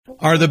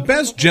Are the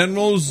best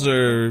generals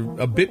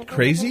a bit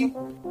crazy?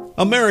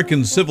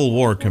 American Civil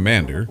War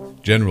commander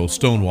General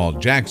Stonewall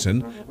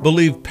Jackson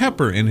believed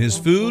pepper in his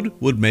food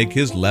would make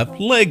his left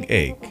leg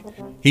ache.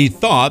 He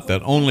thought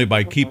that only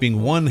by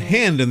keeping one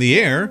hand in the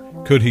air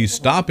could he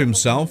stop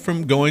himself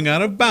from going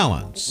out of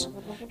balance.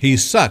 He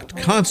sucked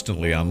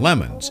constantly on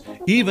lemons,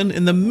 even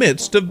in the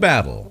midst of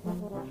battle.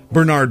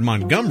 Bernard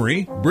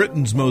Montgomery,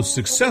 Britain's most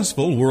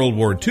successful World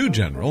War II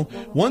general,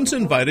 once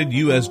invited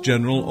U.S.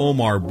 General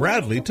Omar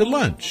Bradley to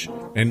lunch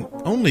and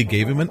only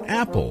gave him an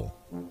apple.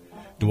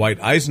 Dwight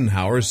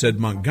Eisenhower said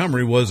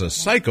Montgomery was a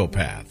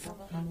psychopath.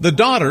 The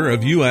daughter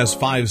of U.S.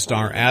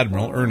 five-star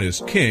Admiral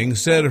Ernest King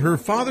said her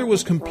father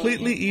was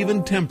completely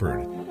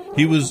even-tempered.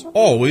 He was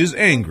always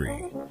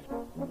angry.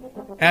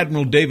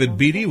 Admiral David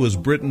Beatty was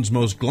Britain's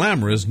most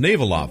glamorous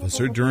naval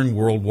officer during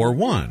World War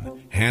I.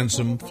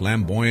 Handsome,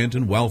 flamboyant,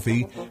 and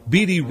wealthy,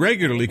 Beatty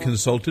regularly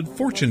consulted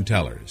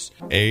fortune-tellers,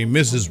 a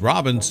Mrs.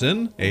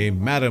 Robinson, a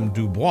Madame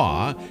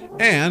Dubois,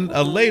 and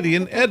a lady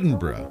in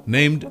Edinburgh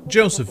named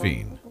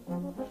Josephine.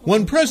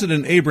 When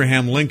President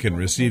Abraham Lincoln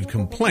received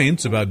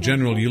complaints about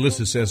General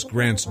Ulysses S.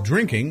 Grant's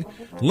drinking,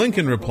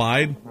 Lincoln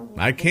replied,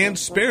 "I can't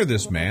spare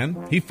this man.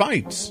 He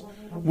fights."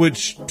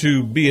 Which,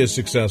 to be a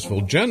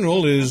successful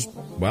general, is,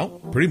 well,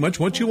 pretty much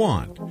what you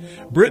want.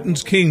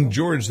 Britain's King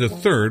George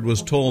III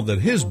was told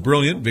that his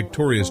brilliant,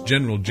 victorious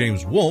General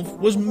James Wolfe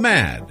was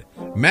mad.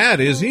 "Mad,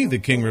 is he?" the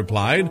king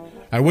replied.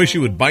 "I wish he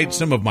would bite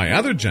some of my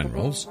other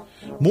generals."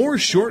 More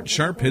short,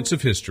 sharp hits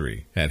of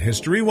history at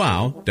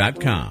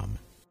HistoryWow.com.